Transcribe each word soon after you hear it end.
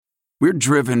We're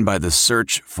driven by the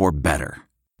search for better.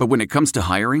 But when it comes to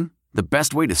hiring, the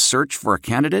best way to search for a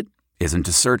candidate isn't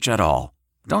to search at all.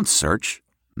 Don't search.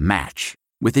 Match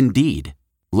with Indeed.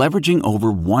 Leveraging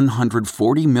over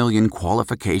 140 million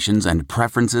qualifications and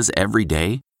preferences every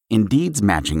day, Indeed's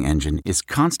matching engine is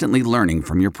constantly learning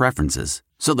from your preferences.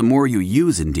 So the more you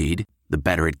use Indeed, the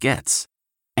better it gets.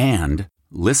 And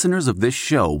listeners of this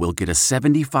show will get a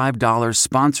 $75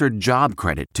 sponsored job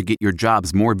credit to get your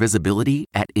jobs more visibility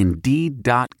at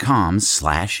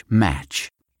Indeed.com/match.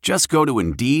 Just go to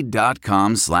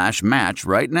Indeed.com/match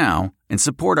right now and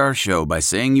support our show by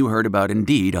saying you heard about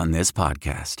Indeed on this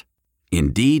podcast.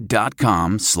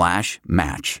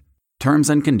 Indeed.com/match. Terms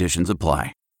and conditions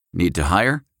apply. Need to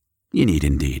hire? You need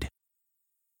Indeed.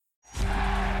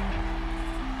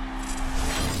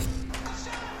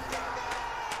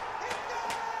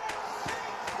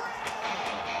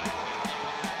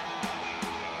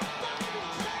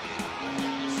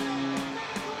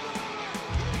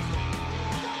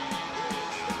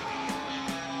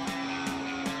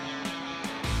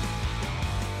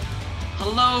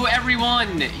 Hello,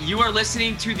 everyone. You are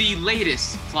listening to the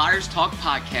latest Flyers Talk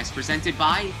podcast presented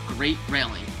by Great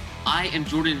Railing. I am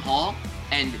Jordan Hall,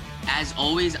 and as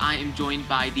always, I am joined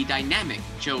by the dynamic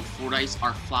Joe Fordyce,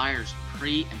 our Flyers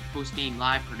pre- and post-game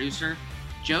live producer.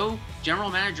 Joe, General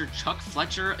Manager Chuck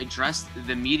Fletcher addressed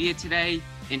the media today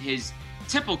in his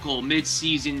typical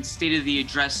mid-season State of the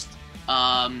Address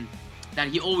that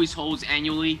he always holds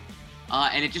annually,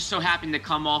 and it just so happened to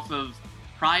come off of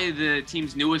probably the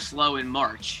team's newest low in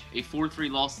March, a 4-3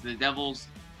 loss to the Devils.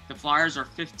 The Flyers are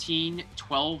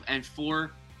 15-12-4,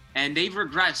 and they've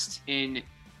regressed in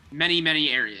many,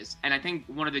 many areas. And I think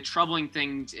one of the troubling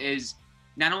things is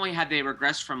not only had they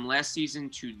regressed from last season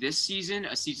to this season,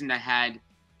 a season that had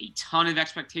a ton of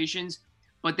expectations,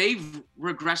 but they've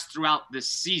regressed throughout the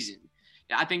season.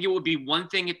 I think it would be one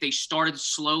thing if they started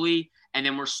slowly and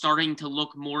then we're starting to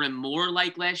look more and more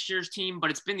like last year's team,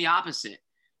 but it's been the opposite.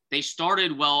 They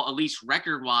started well, at least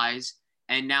record-wise,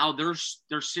 and now they're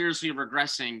seriously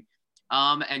regressing.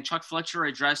 And Chuck Fletcher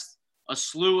addressed a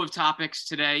slew of topics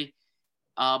today.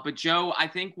 But, Joe, I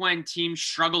think when teams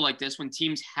struggle like this, when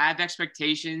teams have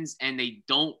expectations and they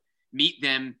don't meet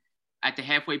them at the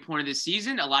halfway point of the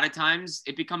season, a lot of times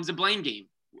it becomes a blame game.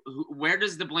 Where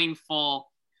does the blame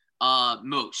fall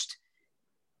most?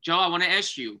 Joe, I want to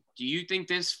ask you, do you think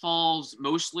this falls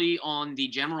mostly on the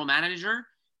general manager?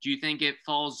 Do you think it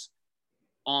falls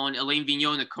on Alain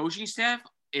Vigneault and the coaching staff?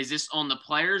 Is this on the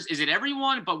players? Is it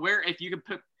everyone? But where, if you could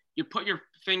put your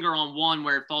finger on one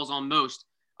where it falls on most,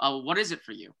 what is it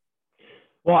for you?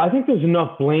 Well, I think there's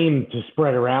enough blame to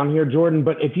spread around here, Jordan.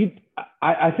 But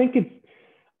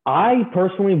I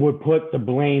personally would put the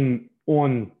blame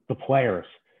on the players.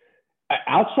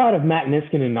 Outside of Matt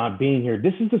Niskanen not being here,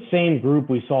 this is the same group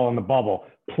we saw in the bubble,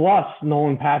 plus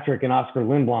Nolan Patrick and Oscar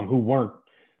Lindblom, who weren't.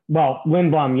 Well,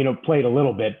 Lindblom, played a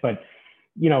little bit, but,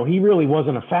 he really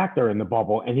wasn't a factor in the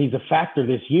bubble. And he's a factor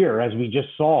this year, as we just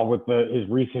saw with his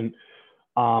recent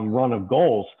run of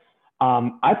goals.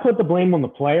 I put the blame on the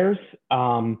players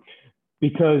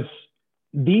because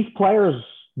these players,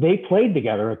 they played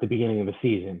together at the beginning of the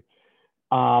season.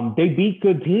 They beat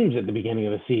good teams at the beginning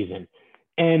of the season.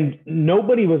 And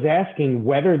nobody was asking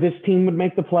whether this team would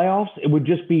make the playoffs. It was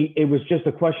just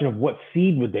a question of what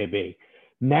seed would they be.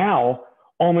 Now,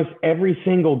 almost every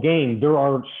single game, there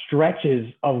are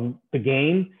stretches of the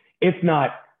game, if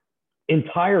not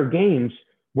entire games,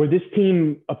 where this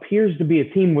team appears to be a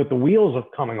team with the wheels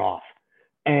of coming off.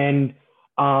 And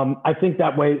I think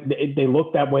that way, they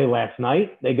looked that way last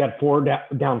night. They got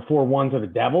down 4-1 to the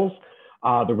Devils.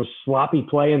 There was sloppy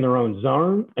play in their own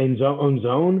zone.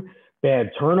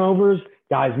 Bad turnovers,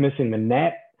 guys missing the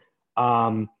net.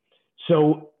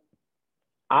 So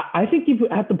I think you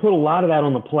have to put a lot of that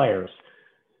on the players.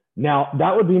 Now,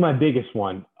 that would be my biggest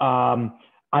one.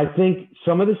 I think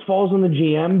some of this falls on the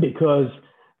GM because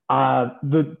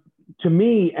to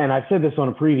me, and I've said this on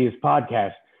a previous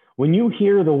podcast, when you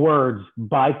hear the words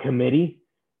by committee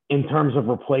in terms of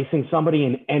replacing somebody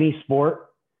in any sport,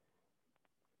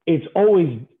 it's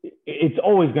always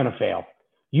going to fail.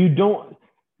 You don't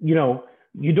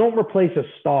replace a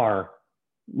star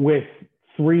with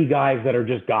three guys that are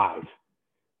just guys.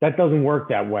 That doesn't work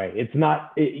that way. It's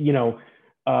not,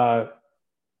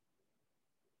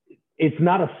 it's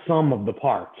not a sum of the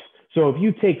parts. So if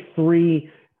you take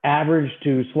three average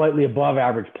to slightly above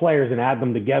average players and add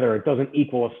them together, it doesn't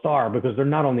equal a star because they're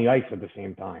not on the ice at the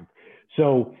same time.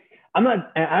 So I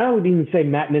don't even say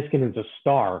Matt Niskanen's a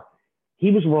star. He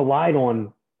was relied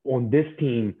on this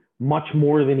team much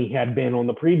more than he had been on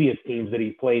the previous teams that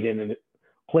he played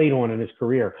on in his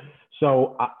career.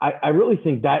 So I really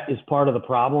think that is part of the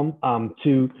problem.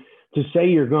 To say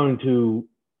you're going to,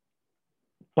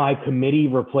 by committee,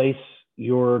 replace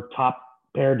your top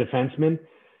pair defensemen,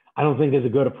 I don't think is a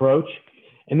good approach.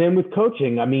 And then with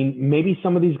coaching, I mean, maybe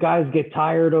some of these guys get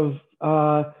tired of,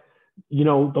 the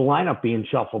lineup being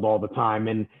shuffled all the time.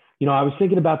 And, I was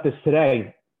thinking about this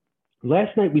today.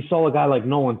 Last night we saw a guy like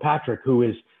Nolan Patrick, who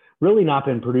has really not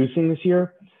been producing this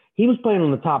year. He was playing on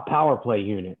the top power play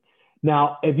unit.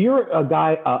 Now, if you're a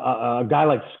guy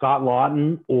like Scott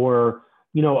Lawton, or,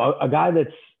 a guy that's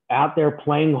out there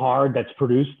playing hard, that's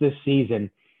produced this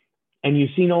season, and you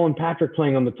see Nolan Patrick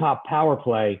playing on the top power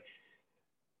play,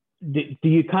 do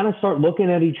you kind of start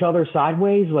looking at each other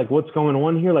sideways? Like, what's going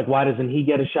on here? Like, why doesn't he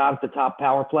get a shot at the top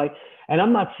power play? And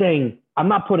I'm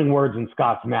not putting words in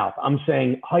Scott's mouth. I'm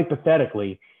saying,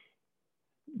 hypothetically,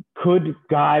 could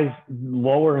guys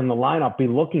lower in the lineup be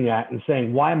looking at and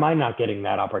saying, why am I not getting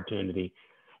that opportunity?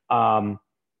 I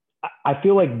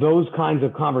feel like those kinds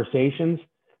of conversations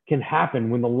can happen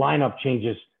when the lineup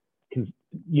changes,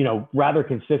 rather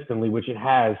consistently, which it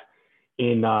has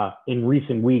in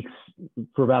recent weeks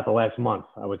for about the last month,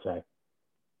 I would say.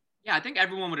 Yeah, I think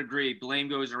everyone would agree. Blame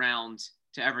goes around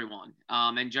to everyone.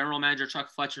 And General Manager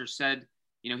Chuck Fletcher said,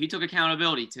 he took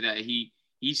accountability today.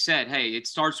 He said, "Hey, it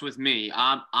starts with me.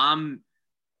 I'm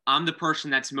the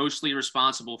person that's mostly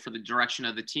responsible for the direction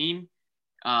of the team,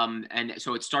 and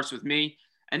so it starts with me."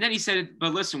 And then he said,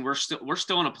 "But listen, we're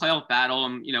still in a playoff battle,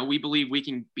 and we believe we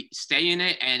can stay in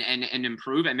it and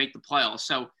improve and make the playoffs."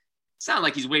 So it's not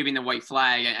like he's waving the white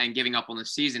flag and giving up on the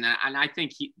season. And I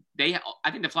think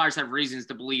I think the Flyers have reasons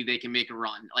to believe they can make a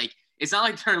run. Like, it's not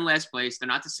like they're in last place. They're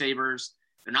not the Sabres.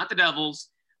 They're not the Devils.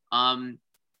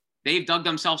 They've dug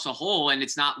themselves a hole, and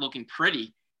it's not looking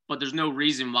pretty. But there's no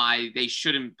reason why they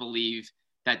shouldn't believe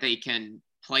that they can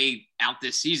play out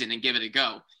this season and give it a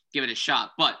go, give it a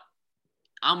shot. But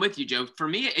I'm with you, Joe. For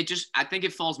me, I think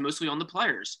it falls mostly on the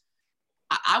players.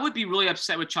 I would be really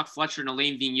upset with Chuck Fletcher and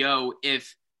Alain Vigneault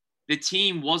if the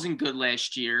team wasn't good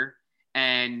last year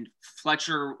and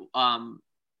Fletcher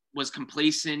was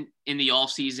complacent in the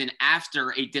offseason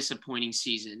after a disappointing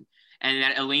season, and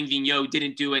that Alain Vigneault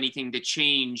didn't do anything to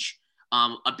change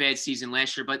a bad season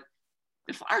last year. But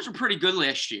the Flyers were pretty good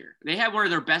last year. They had one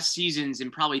of their best seasons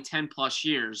in probably 10 plus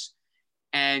years.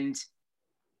 And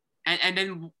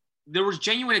then there was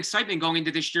genuine excitement going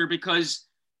into this year because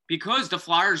the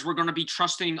Flyers were going to be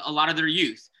trusting a lot of their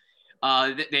youth.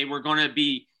 They were going to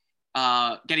be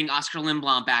getting Oscar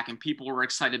Lindblom back, and people were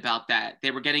excited about that.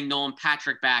 They were getting Nolan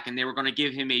Patrick back, and they were going to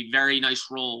give him a very nice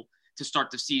role to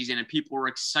start the season, and people were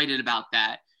excited about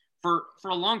that. For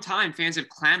a long time, fans have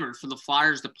clamored for the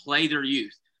Flyers to play their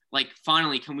youth. Like,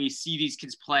 finally, can we see these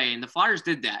kids play? And the Flyers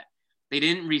did that. They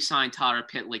didn't re-sign Tyler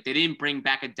Pitlick. They didn't bring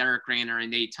back a Derek Rayner and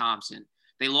Nate Thompson.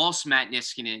 They lost Matt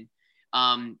Niskanen.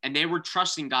 And they were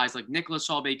trusting guys like Nicholas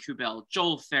Aube-Kubel,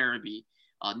 Joel Farabee,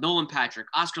 Nolan Patrick,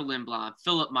 Oscar Lindblom,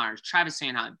 Philip Myers, Travis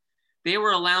Sanheim. They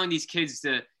were allowing these kids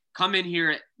to come in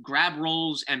here, grab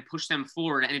roles, and push them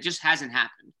forward, and it just hasn't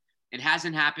happened. It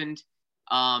hasn't happened.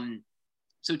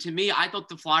 So to me, I thought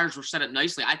the Flyers were set up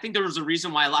nicely. I think there was a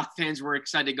reason why a lot of fans were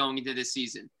excited going into this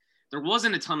season. There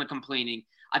wasn't a ton of complaining.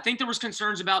 I think there was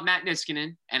concerns about Matt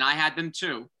Niskanen, and I had them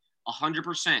too,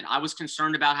 100%. I was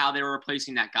concerned about how they were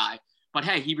replacing that guy. But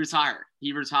hey, he retired.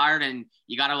 He retired, and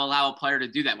you got to allow a player to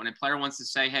do that. When a player wants to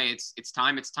say, hey, it's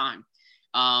time, it's time.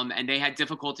 And they had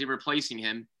difficulty replacing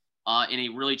him in a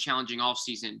really challenging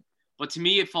offseason. But to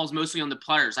me, it falls mostly on the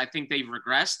players. I think they've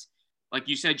regressed. Like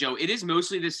you said, Joe, it is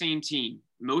mostly the same team.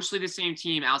 Mostly the same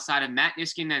team outside of Matt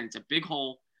Niskanen. It's a big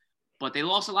hole. But they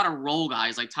lost a lot of role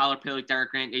guys like Tyler Pitlick,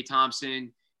 Derek Grant, Nate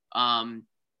Thompson. And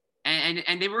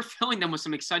they were filling them with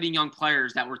some exciting young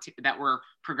players that were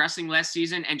progressing last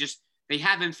season, and just they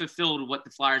haven't fulfilled what the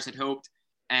Flyers had hoped,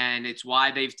 and it's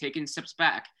why they've taken steps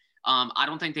back. I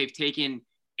don't think they've taken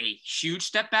a huge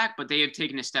step back, but they have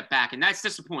taken a step back, and that's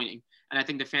disappointing. And I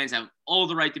think the fans have all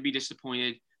the right to be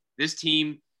disappointed. This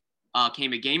team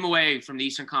came a game away from the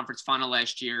Eastern Conference Final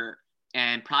last year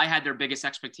and probably had their biggest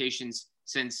expectations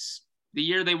since the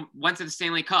year they went to the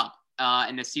Stanley Cup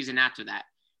and the season after that,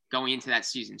 going into that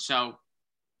season. So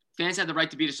fans have the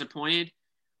right to be disappointed,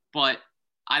 but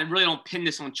I really don't pin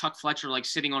this on Chuck Fletcher, like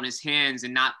sitting on his hands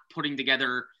and not putting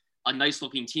together a nice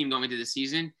looking team going into the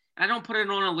season. And I don't put it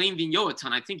on Alain Vigneault a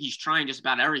ton. I think he's trying just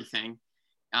about everything.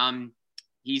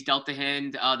 He's dealt the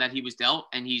hand that he was dealt,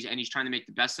 and he's trying to make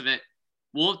the best of it.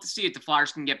 We'll have to see if the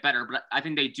Flyers can get better, but I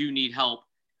think they do need help.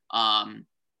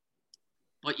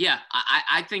 But yeah,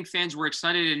 I think fans were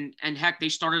excited, and heck, they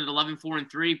started at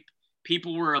 11-4-3.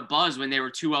 People were abuzz when they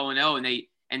were 2-0-0,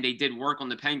 and they did work on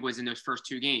the Penguins in those first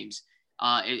two games.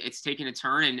 It's taken a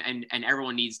turn, and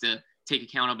everyone needs to take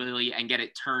accountability and get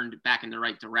it turned back in the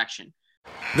right direction.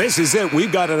 This is it.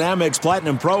 We've got an Amex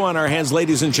Platinum Pro on our hands,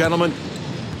 ladies and gentlemen.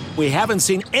 We haven't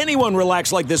seen anyone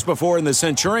relax like this before in the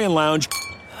Centurion Lounge.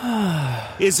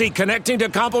 Is he connecting to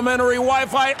complimentary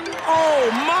Wi-Fi? Oh,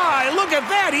 my. Look at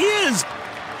that. He is.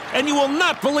 And you will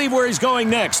not believe where he's going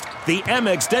next. The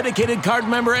Amex dedicated card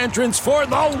member entrance for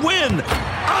the win.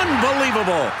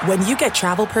 Unbelievable. When you get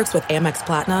travel perks with Amex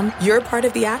Platinum, you're part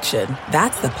of the action.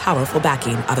 That's the powerful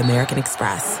backing of American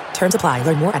Express. Terms apply.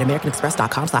 Learn more at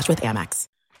americanexpress.com/withAmex.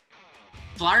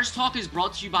 Flyers Talk is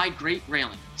brought to you by Great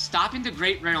Railing. Stop into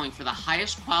Great Railing for the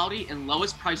highest quality and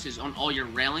lowest prices on all your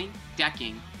railing,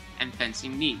 decking, and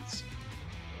fencing needs.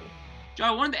 Joe,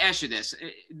 I wanted to ask you this.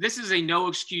 This is a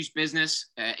no-excuse business.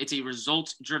 It's a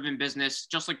results-driven business,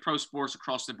 just like pro sports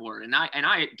across the board, and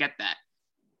I get that.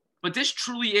 But this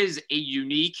truly is a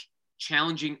unique,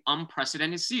 challenging,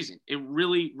 unprecedented season. It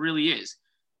really, really is.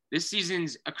 This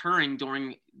season's occurring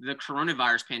during the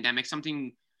coronavirus pandemic,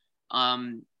 something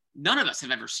none of us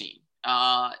have ever seen.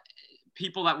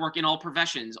 People that work in all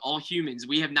professions, all humans,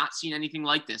 we have not seen anything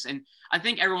like this. And I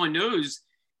think everyone knows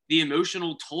the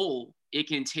emotional toll it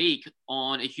can take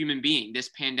on a human being, this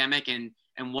pandemic, and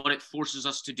what it forces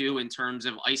us to do in terms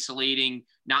of isolating,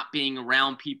 not being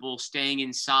around people, staying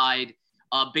inside,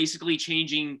 basically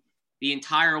changing the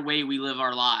entire way we live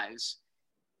our lives.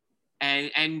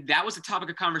 And that was the topic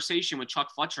of conversation with Chuck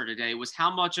Fletcher today, was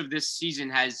how much of this season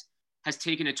has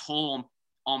taken a toll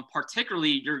on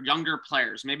particularly your younger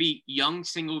players, maybe young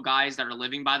single guys that are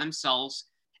living by themselves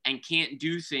and can't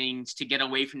do things to get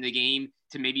away from the game,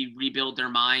 to maybe rebuild their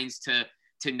minds, to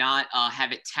not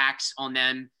have it tax on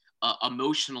them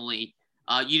emotionally.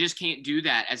 You just can't do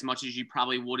that as much as you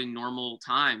probably would in normal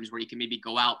times, where you can maybe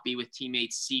go out, be with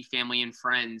teammates, see family and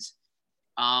friends.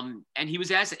 And he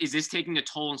was asked, is this taking a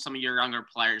toll on some of your younger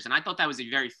players? And I thought that was a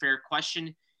very fair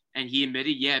question. And he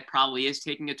admitted, yeah, it probably is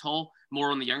taking a toll more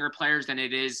on the younger players than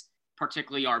it is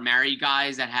particularly our married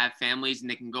guys that have families and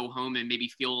they can go home and maybe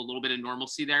feel a little bit of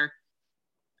normalcy there.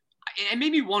 It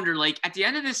made me wonder, like, at the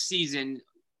end of this season,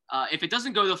 if it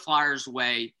doesn't go the Flyers'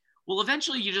 way, well,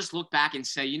 eventually you just look back and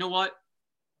say, you know what?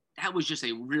 That was just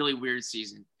a really weird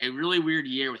season, a really weird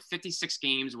year with 56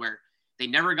 games where they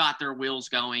never got their wheels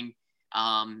going.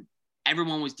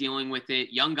 Everyone was dealing with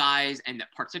it, young guys, and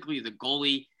particularly the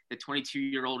goalie, the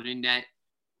 22-year-old in net.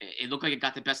 It looked like it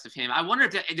got the best of him. I wonder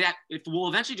if we'll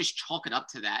eventually just chalk it up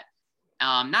to that.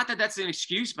 Not that that's an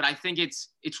excuse, but I think it's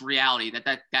reality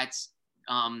that's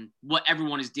what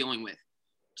everyone is dealing with.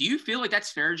 Do you feel like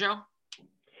that's fair, Joe?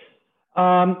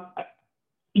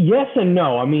 Yes and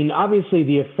no. I mean, obviously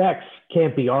the effects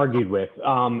can't be argued with.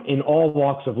 In all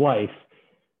walks of life,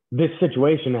 this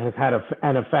situation has had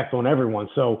an effect on everyone.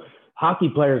 So hockey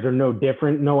players are no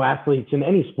different. No athletes in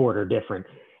any sport are different.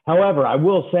 However, I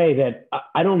will say that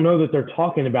I don't know that they're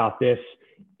talking about this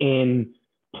in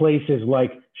places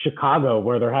like Chicago,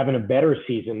 where they're having a better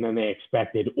season than they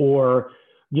expected, or,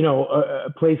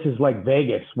 places like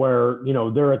Vegas, where,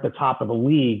 they're at the top of the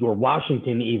league, or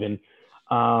Washington even.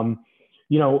 I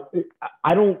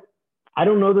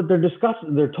don't know that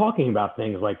they're talking about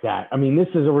things like that. I mean, this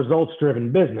is a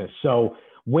results-driven business, so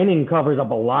winning covers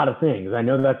up a lot of things. I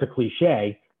know that's a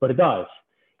cliche, but it does.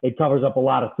 It covers up a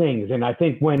lot of things. And I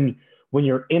think when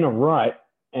you're in a rut,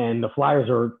 and the Flyers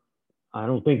I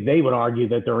don't think they would argue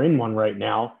that they're in one right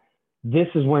now, this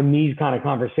is when these kind of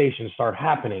conversations start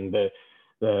happening.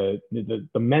 The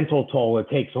mental toll it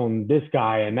takes on this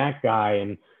guy and that guy,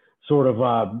 and sort of,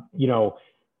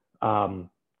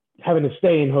 having to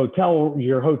stay in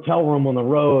your hotel room on the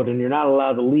road, and you're not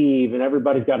allowed to leave, and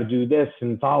everybody's got to do this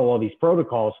and follow all these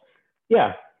protocols.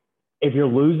 Yeah. If you're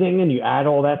losing and you add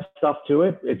all that stuff to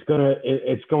it, it's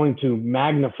going to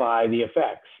magnify the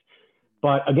effects.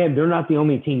 But again, they're not the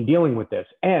only team dealing with this.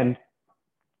 And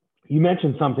you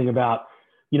mentioned something about,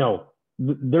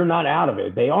 they're not out of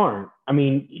it. They aren't. I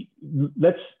mean,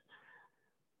 let's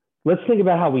think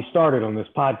about how we started on this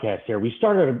podcast here. We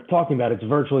started talking about it's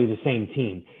virtually the same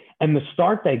team. And the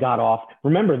start they got off,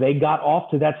 remember, they got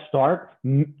off to that start,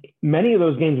 many of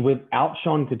those games without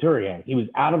Sean Couturier. He was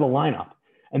out of the lineup.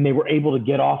 And they were able to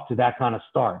get off to that kind of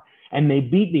start. And they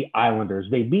beat the Islanders.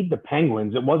 They beat the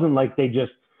Penguins. It wasn't like they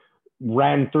just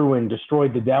ran through and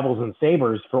destroyed the Devils and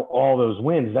Sabres for all those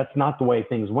wins. That's not the way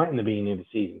things went in the beginning of the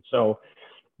season. So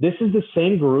this is the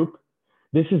same group.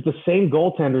 This is the same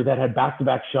goaltender that had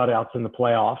back-to-back shutouts in the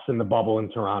playoffs in the bubble in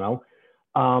Toronto.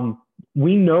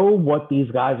 We know what these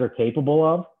guys are capable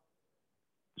of.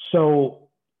 So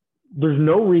there's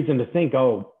no reason to think,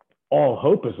 all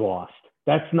hope is lost.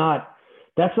 That's not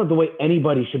the way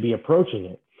anybody should be approaching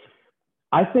it.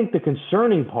 I think the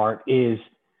concerning part is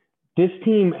this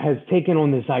team has taken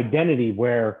on this identity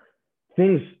where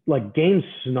things like games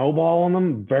snowball on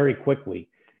them very quickly.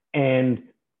 And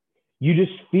you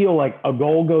just feel like a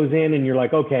goal goes in and you're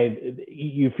like, okay,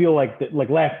 you feel like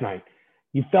last night,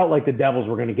 you felt like the Devils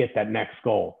were going to get that next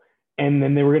goal. And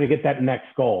then they were going to get that next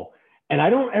goal. And I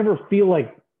don't ever feel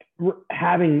like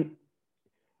having,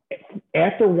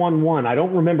 after 1-1, I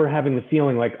don't remember having the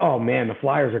feeling like, oh man, the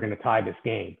Flyers are going to tie this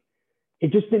game.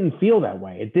 It just didn't feel that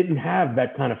way. It didn't have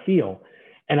that kind of feel.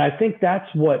 And I think that's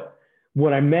what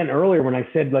I meant earlier when I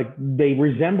said like they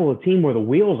resemble a team where the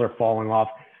wheels are falling off.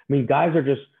 I mean, guys are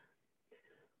just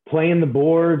playing the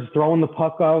boards, throwing the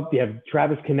puck up. You have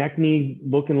Travis Konechny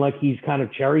looking like he's kind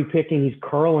of cherry picking. He's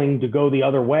curling to go the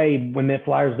other way when the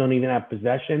Flyers don't even have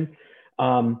possession.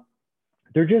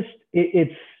 They're just,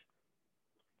 they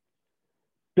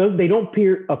don't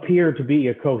appear to be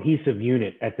a cohesive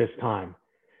unit at this time.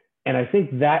 And I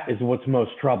think that is what's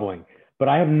most troubling. But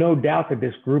I have no doubt that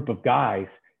this group of guys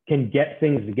can get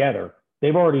things together.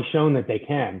 They've already shown that they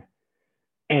can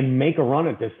and make a run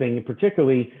at this thing. And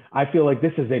particularly, I feel like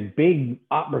this is a big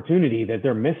opportunity that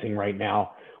they're missing right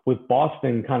now with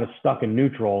Boston kind of stuck in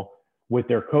neutral with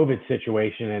their COVID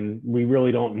situation. And we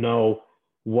really don't know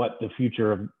what the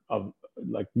future of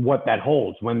like what that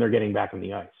holds when they're getting back on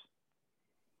the ice.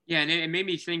 Yeah, and it made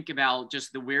me think about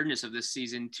just the weirdness of this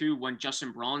season, too, when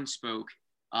Justin Braun spoke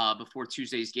before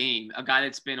Tuesday's game, a guy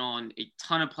that's been on a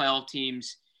ton of playoff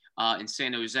teams in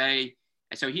San Jose.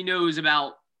 And so he knows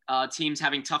about teams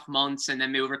having tough months and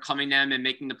then overcoming them and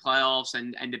making the playoffs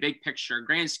and the big picture,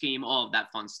 grand scheme, all of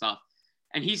that fun stuff.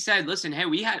 And he said, listen, hey,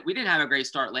 we didn't have a great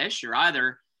start last year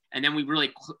either. And then we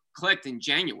really clicked in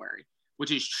January,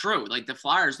 which is true. Like the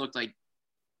Flyers looked like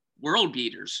world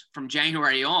beaters from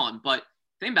January on, but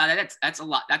think about it. That's a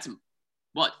lot. That's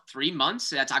what, 3 months?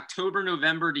 That's October,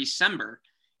 November, December.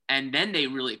 And then they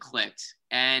really clicked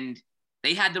and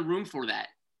they had the room for that.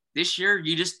 This year,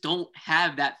 you just don't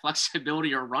have that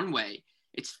flexibility or runway.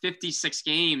 It's 56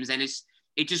 games. And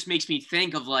it just makes me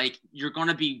think of like, you're going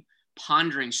to be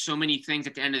pondering so many things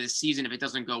at the end of the season if it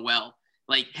doesn't go well.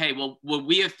 Like, hey, well, would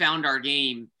we have found our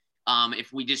game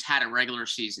if we just had a regular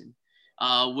season?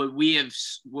 Would we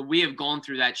have gone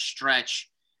through that stretch?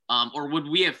 Or would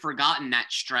we have forgotten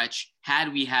that stretch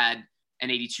had we had an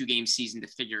 82-game season to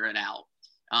figure it out?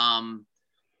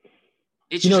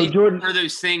 It's just Jordan, one of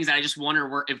those things that I just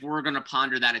wonder if we're going to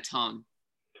ponder that a ton.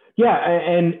 Yeah,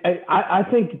 and I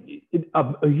think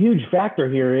a huge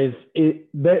factor here is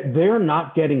that they're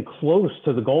not getting close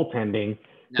to the goaltending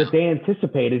that they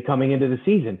anticipated coming into the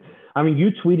season. I mean,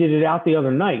 you tweeted it out the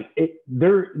other night.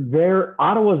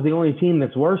 Ottawa's the only team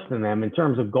that's worse than them in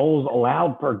terms of goals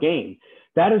allowed per game.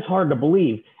 That is hard to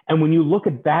believe. And when you look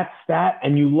at that stat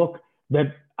and you look at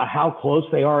how close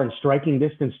they are in striking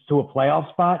distance to a playoff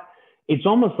spot, it's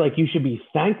almost like you should be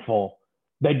thankful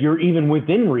that you're even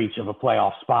within reach of a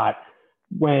playoff spot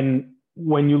when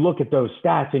you look at those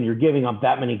stats and you're giving up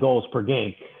that many goals per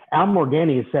game. Al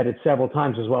Morganti has said it several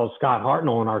times, as well as Scott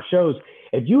Hartnell in our shows.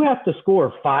 If you have to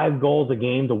score 5 goals a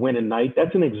game to win a night,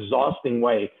 that's an exhausting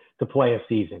way to play a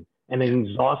season and an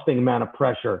exhausting amount of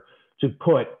pressure to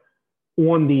put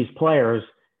on these players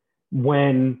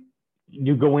when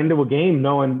you go into a game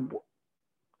knowing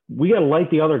we got to light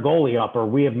the other goalie up or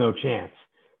we have no chance.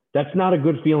 That's not a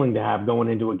good feeling to have going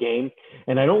into a game.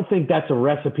 And I don't think that's a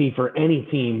recipe for any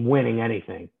team winning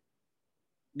anything.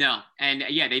 No. And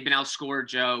yeah, they've been outscored,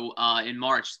 Joe, in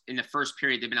March. In the first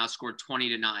period, they've been outscored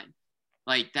 20-9.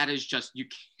 Like that is just,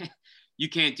 you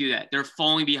can't do that. They're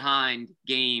falling behind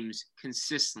games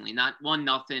consistently, not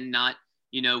 1-0, not,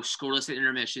 scoreless at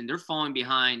intermission. They're falling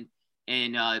behind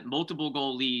in multiple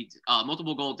goal leads,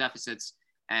 multiple goal deficits.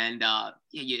 And like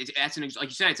you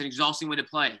said, it's an exhausting way to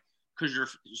play because you're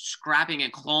scrapping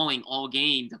and clawing all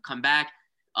game to come back.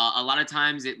 A lot of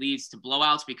times it leads to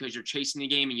blowouts because you're chasing the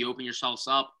game and you open yourselves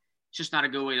up. It's just not a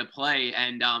good way to play.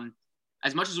 And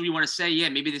as much as we want to say, yeah,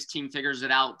 maybe this team figures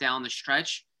it out down the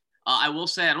stretch, I will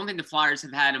say I don't think the Flyers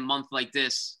have had a month like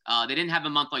this. They didn't have a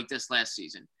month like this last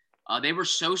season. They were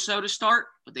so-so to start,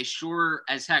 but they sure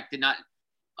as heck did not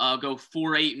go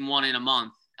 4-8-1 in a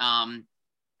month.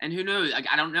 And who knows?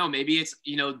 I don't know. Maybe it's,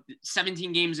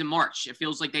 17 games in March. It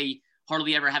feels like they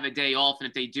hardly ever have a day off. And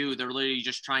if they do, they're literally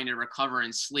just trying to recover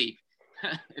and sleep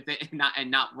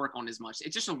and not work on as much.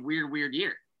 It's just a weird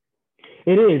year.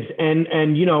 It is.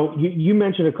 And you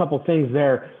mentioned a couple things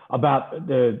there about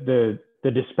the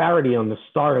disparity on the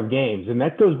start of games. And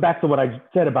that goes back to what I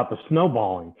said about the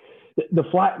snowballing.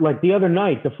 The other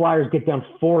night, the Flyers get down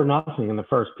 4-0 in the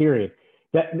first period.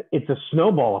 That it's a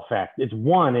snowball effect. It's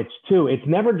 1, it's 2. It's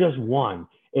never just 1.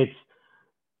 It's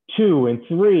 2 and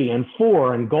 3 and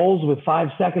 4 and goals with 5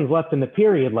 seconds left in the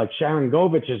period, like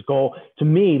Sharangovic's goal, to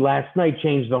me last night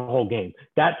changed the whole game.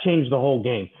 That changed the whole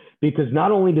game because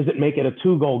not only does it make it a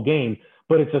 2-goal game,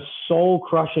 but it's a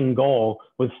soul-crushing goal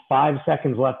with 5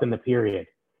 seconds left in the period.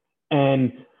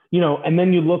 And, and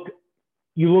then you look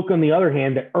on the other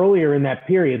hand, that earlier in that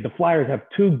period, the Flyers have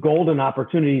 2 golden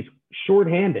opportunities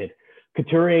shorthanded.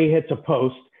 Couturier hits a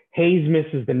post. Hayes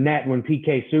misses the net when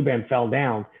PK Subban fell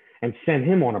down and sent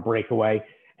him on a breakaway.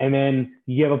 And then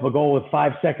you give up a goal with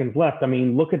 5 seconds left. I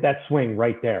mean, look at that swing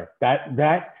right there.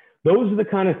 Those are the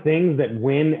kind of things that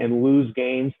win and lose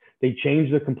games. They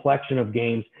change the complexion of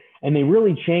games, and they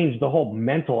really change the whole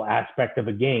mental aspect of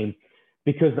a game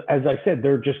because, as I said,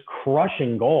 they're just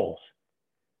crushing goals.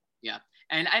 Yeah.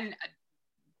 And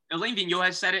Alain Vigneault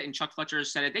has said it, and Chuck Fletcher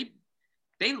has said it.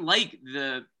 They like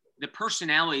the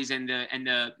personalities and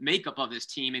the makeup of this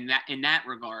team in that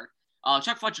regard.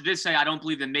 Chuck Fletcher did say, I don't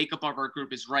believe the makeup of our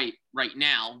group is right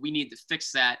now. We need to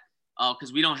fix that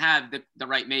because we don't have the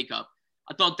right makeup.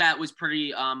 I thought that was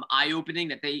pretty eye-opening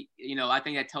that they, I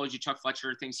think that tells you Chuck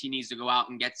Fletcher thinks he needs to go out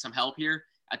and get some help here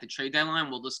at the trade deadline.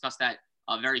 We'll discuss that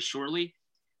very shortly.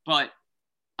 But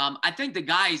I think the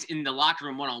guys in the locker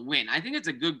room want to win. I think it's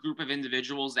a good group of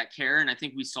individuals that care, and I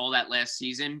think we saw that last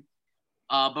season.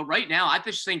 But right now, I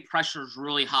just think pressure is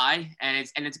really high, and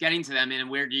it's getting to them in a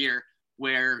weird year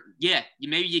where,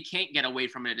 maybe you can't get away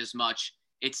from it as much.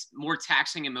 It's more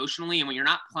taxing emotionally, and when you're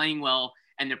not playing well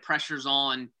and the pressure's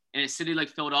on in a city like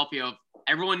Philadelphia,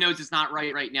 everyone knows it's not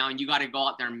right now, and you got to go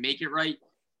out there and make it right.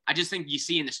 I just think you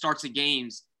see in the starts of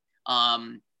games,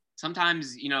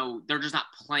 sometimes, they're just not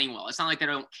playing well. It's not like they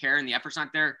don't care and the effort's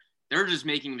not there. They're just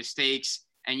making mistakes,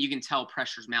 and you can tell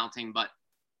pressure's mounting. But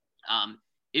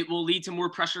it will lead to more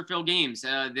pressure-filled games.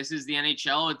 This is the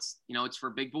NHL. It's for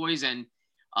big boys, and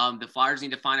the Flyers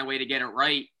need to find a way to get it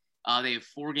right. They have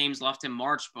 4 games left in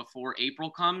March before April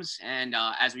comes, and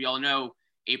as we all know,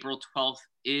 April 12th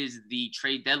is the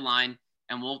trade deadline,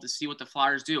 and we'll have to see what the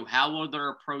Flyers do. How will their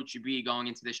approach be going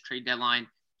into this trade deadline?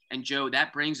 And, Joe,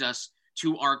 that brings us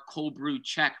to our cold brew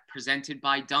check presented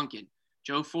by Dunkin'.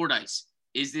 Joe Fordyce,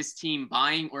 is this team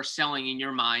buying or selling in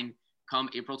your mind come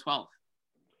April 12th?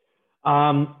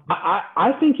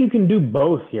 I think you can do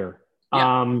both here.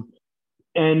 Yeah.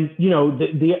 And,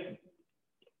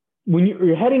 when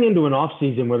you're heading into an off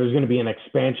season where there's going to be an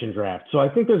expansion draft. So I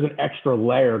think there's an extra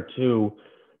layer to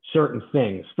certain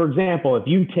things. For example, if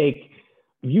you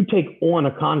take on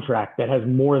a contract that has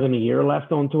more than a year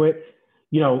left onto it,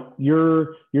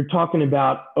 you're talking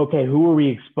about, okay, who are we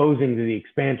exposing to the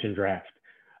expansion draft?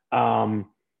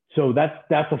 So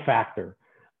that's a factor.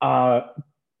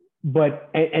 But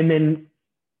then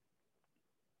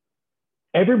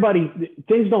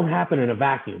things don't happen in a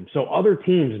vacuum. So other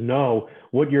teams know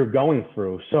what you're going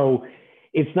through. So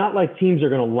it's not like teams are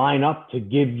going to line up to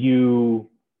give you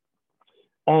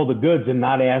all the goods and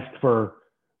not ask for,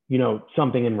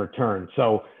 something in return.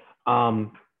 So I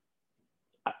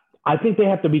think they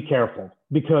have to be careful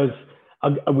because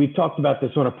we've talked about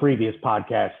this on a previous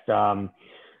podcast. A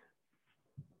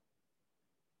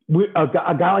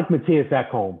guy like Mattias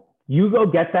Ekholm, you go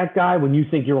get that guy when you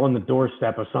think you're on the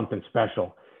doorstep of something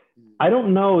special. I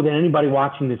don't know that anybody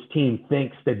watching this team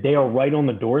thinks that they are right on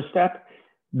the doorstep.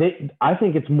 I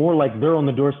think it's more like they're on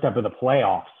the doorstep of the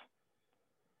playoffs.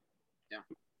 Yeah.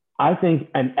 I think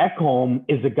an Ekholm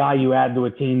is a guy you add to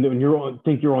a team that when you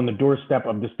think you're on the doorstep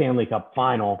of the Stanley Cup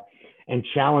final and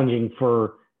challenging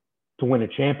to win a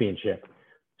championship.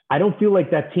 I don't feel like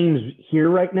that team's here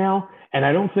right now, and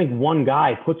I don't think one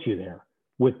guy puts you there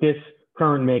with this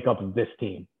current makeup of this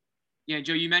team. Yeah,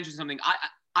 Joe, you mentioned something.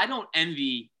 I don't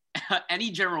envy any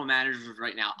general managers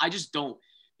right now. I just don't,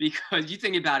 because you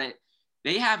think about it,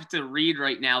 they have to read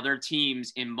right now their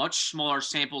teams in much smaller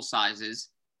sample sizes.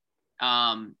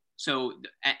 So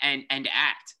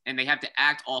act, and they have to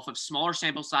act off of smaller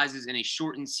sample sizes in a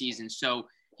shortened season. So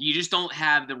you just don't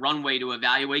have the runway to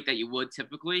evaluate that you would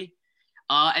typically.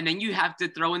 And then you have to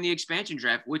throw in the expansion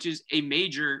draft, which is a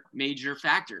major, major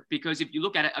factor. Because if you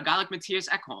look at it, a guy like Mattias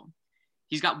Ekholm,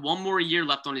 he's got 1 more year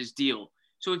left on his deal.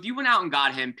 So if you went out and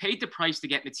got him, paid the price to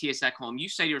get Mattias Ekholm, you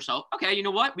say to yourself, okay, you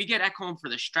know what? We get Ekholm for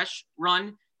the stretch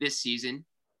run this season,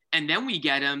 and then we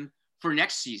get him for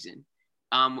next season.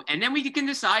 And then we can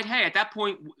decide, hey, at that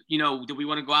point, do we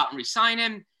want to go out and re-sign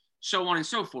him, so on and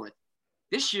so forth.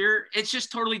 This year, it's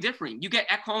just totally different. You get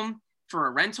Ekholm for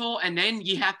a rental, and then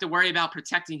you have to worry about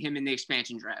protecting him in the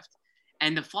expansion draft.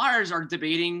 And the Flyers are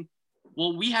debating,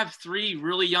 well, we have 3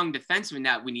 really young defensemen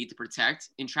that we need to protect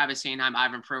in Travis Sanheim,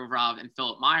 Ivan Provorov, and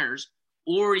Philip Myers.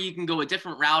 Or you can go a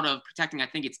different route of protecting, I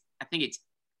think it's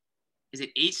is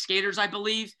it 8 skaters, I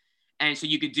believe. And so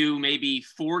you could do maybe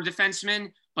 4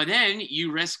 defensemen, but then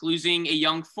you risk losing a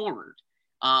young forward.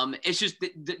 It's just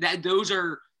that those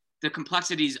are the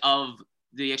complexities of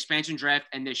the expansion draft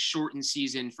and this shortened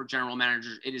season for general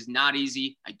managers. It is not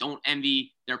easy. I don't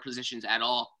envy their positions at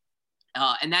all.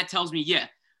 And that tells me,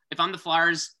 if I'm the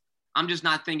Flyers, I'm just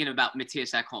not thinking about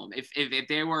Mattias Ekholm. If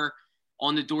they were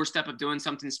on the doorstep of doing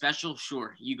something special,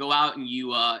 sure. You go out and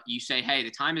you say, hey,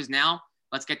 the time is now.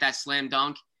 Let's get that slam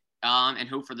dunk and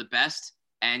hope for the best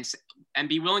and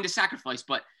be willing to sacrifice.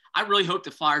 But I really hope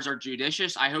the Flyers are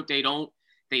judicious. I hope they don't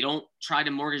try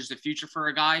to mortgage the future for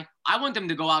a guy. I want them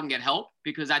to go out and get help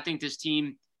because I think this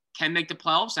team can make the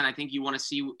playoffs, and I think you want to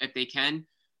see if they can.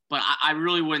 But I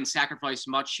really wouldn't sacrifice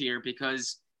much here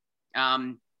because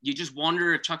you just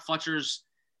wonder if Chuck Fletcher's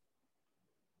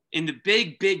in the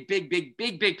big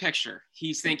picture.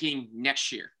 He's thinking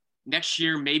next year. Next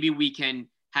year, maybe we can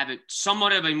have it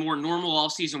somewhat of a more normal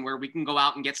offseason where we can go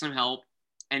out and get some help.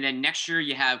 And then next year,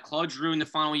 you have Claude Giroux in the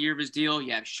final year of his deal.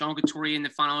 You have Sean Couturier in the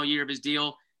final year of his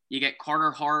deal. You get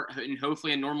Carter Hart and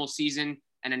hopefully a normal season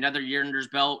and another year under his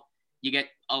belt. You get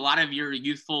a lot of your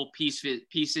youthful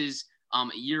pieces a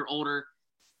year older.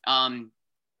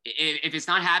 If it's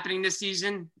not happening this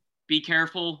season, be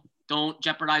careful. Don't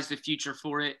jeopardize the future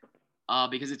for it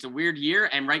because it's a weird year.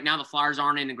 And right now, the Flyers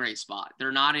aren't in a great spot.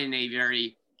 They're not in a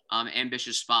very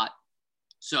ambitious spot.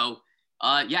 So,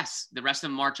 yes, the rest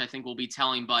of March, I think, will be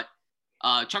telling. But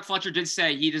Chuck Fletcher did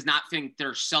say he does not think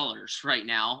they're sellers right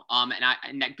now.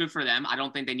 And that good for them. I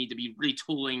don't think they need to be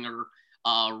retooling or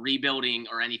rebuilding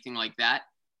or anything like that.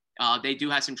 They do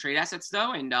have some trade assets,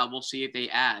 though, and we'll see if they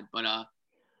add. But,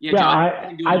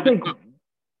 I think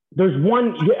there's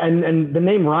one, and the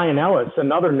name Ryan Ellis,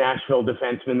 another Nashville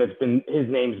defenseman his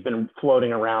name's been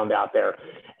floating around out there.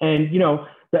 And,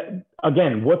 that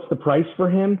again, what's the price for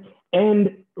him?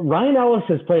 And Ryan Ellis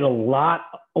has played a lot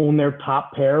on their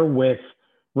top pair with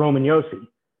Roman Josi.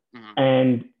 Mm-hmm.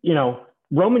 And,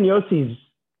 Roman Josi's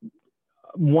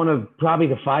one of probably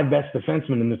the 5 best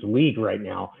defensemen in this league right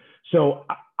now. So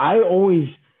I always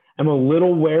am a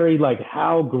little wary, like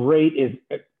how great is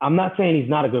 – I'm not saying he's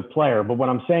not a good player, but what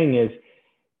I'm saying is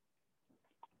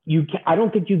I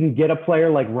don't think you can get a player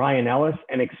like Ryan Ellis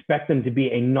and expect him to be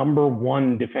a number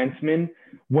 1 defenseman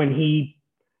when he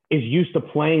is used to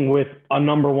playing with a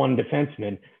number 1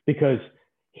 defenseman because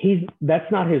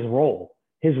that's not his role.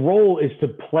 His role is to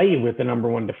play with the number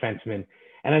 1 defenseman.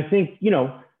 And I think,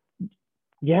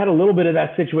 you had a little bit of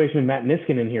that situation with Matt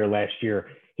Niskanen here last year.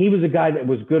 He was a guy that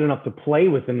was good enough to play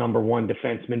with the number 1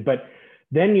 defenseman, but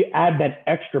then you add that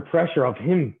extra pressure of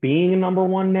him being a number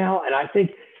 1 now. And I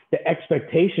think the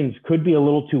expectations could be a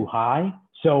little too high.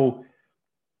 So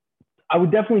I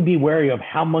would definitely be wary of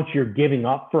how much you're giving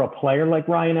up for a player like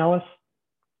Ryan Ellis.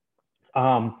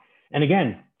 And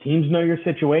again, teams know your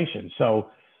situation. So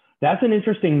that's an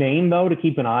interesting name, though, to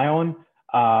keep an eye on.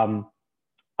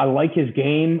 I like his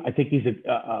game. I think he's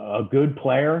a good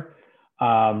player.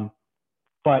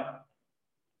 But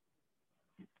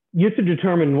you have to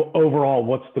determine overall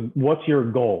what's your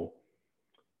goal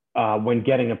when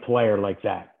getting a player like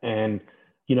that. And,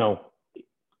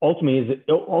 ultimately,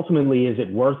 is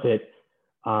it worth it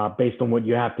based on what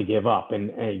you have to give up?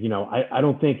 And I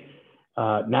don't think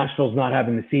Nashville's not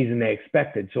having the season they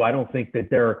expected. So I don't think that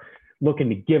they're looking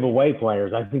to give away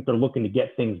players. I think they're looking to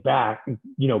get things back,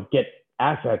 get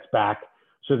assets back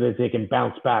so that they can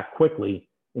bounce back quickly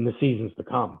in the seasons to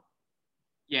come.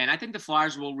 Yeah, and I think the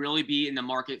Flyers will really be in the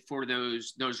market for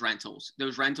those rentals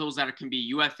that can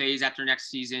be UFAs after next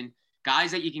season,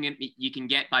 guys that you can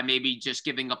get by maybe just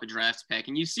giving up a draft pick.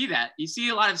 And you see that. You see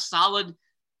a lot of solid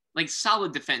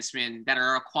defensemen that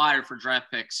are acquired for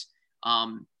draft picks.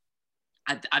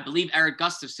 I believe Eric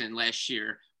Gustafson last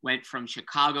year went from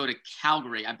Chicago to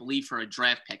Calgary, I believe, for a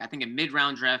draft pick. I think a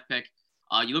mid-round draft pick.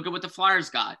 You look at what the Flyers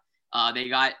got. They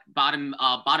got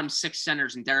bottom 6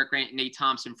 centers in Derek Grant and Nate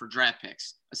Thompson for draft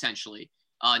picks, essentially.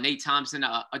 Nate Thompson,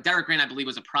 Derek Grant, I believe,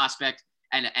 was a prospect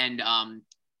and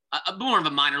more of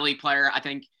a minor league player, I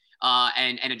think,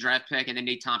 and a draft pick. And then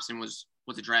Nate Thompson was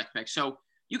a draft pick. So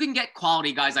you can get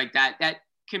quality guys like that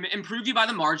can improve you by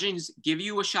the margins, give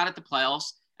you a shot at the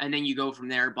playoffs, and then you go from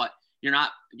there. But you're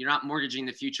not mortgaging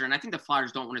the future. And I think the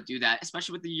Flyers don't want to do that,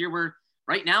 especially with the year where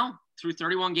right now, through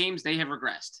 31 games, they have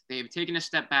regressed. They have taken a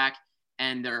step back,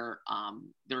 and they're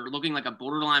looking like a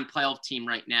borderline playoff team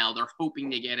right now. They're hoping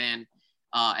to get in,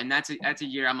 and that's a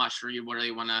year I'm not sure you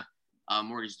really want to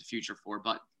mortgage the future for.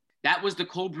 But that was the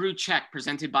Cold Brew Check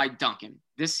presented by Dunkin'.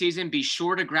 This season, be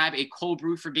sure to grab a cold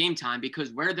brew for game time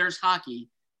because where there's hockey,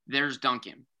 there's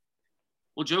Dunkin'.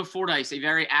 Well, Joe Fordyce, a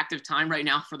very active time right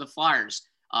now for the Flyers.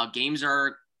 Games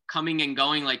are coming and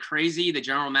going like crazy. The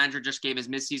general manager just gave his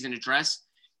midseason address.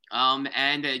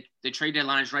 And the trade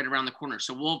deadline is right around the corner.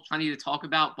 So we'll have plenty to talk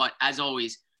about. But as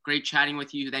always, great chatting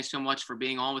with you. Thanks so much for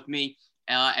being on with me.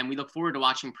 And we look forward to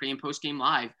watching pre- and post-game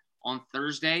live on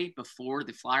Thursday before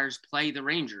the Flyers play the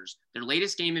Rangers, their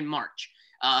latest game in March.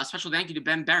 Special thank you to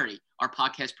Ben Berry, our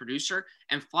podcast producer.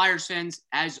 And Flyers fans,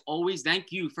 as always,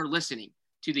 thank you for listening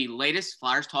to the latest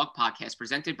Flyers Talk podcast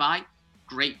presented by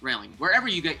Great Railing. Wherever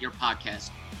you get your podcast,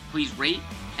 please rate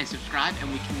and subscribe,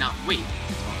 and we cannot wait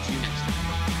to talk to you next time.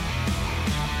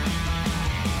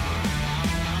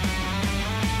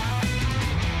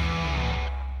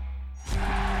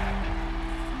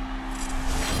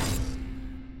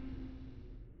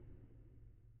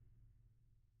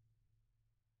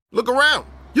 Look around.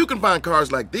 You can find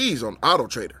cars like these on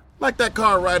AutoTrader, like that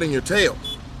car riding your tail.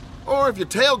 Or if you're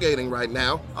tailgating right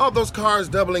now, all those cars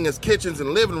doubling as kitchens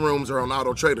and living rooms are on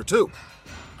AutoTrader too.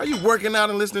 Are you working out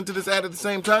and listening to this ad at the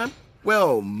same time?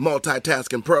 Well,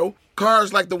 multitasking pro,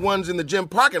 cars like the ones in the gym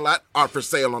parking lot are for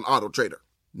sale on AutoTrader.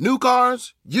 New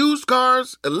cars, used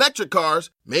cars, electric cars,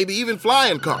 maybe even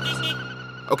flying cars.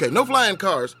 Okay, no flying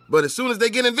cars, but as soon as they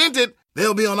get invented,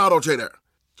 they'll be on AutoTrader.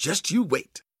 Just you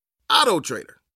wait. AutoTrader.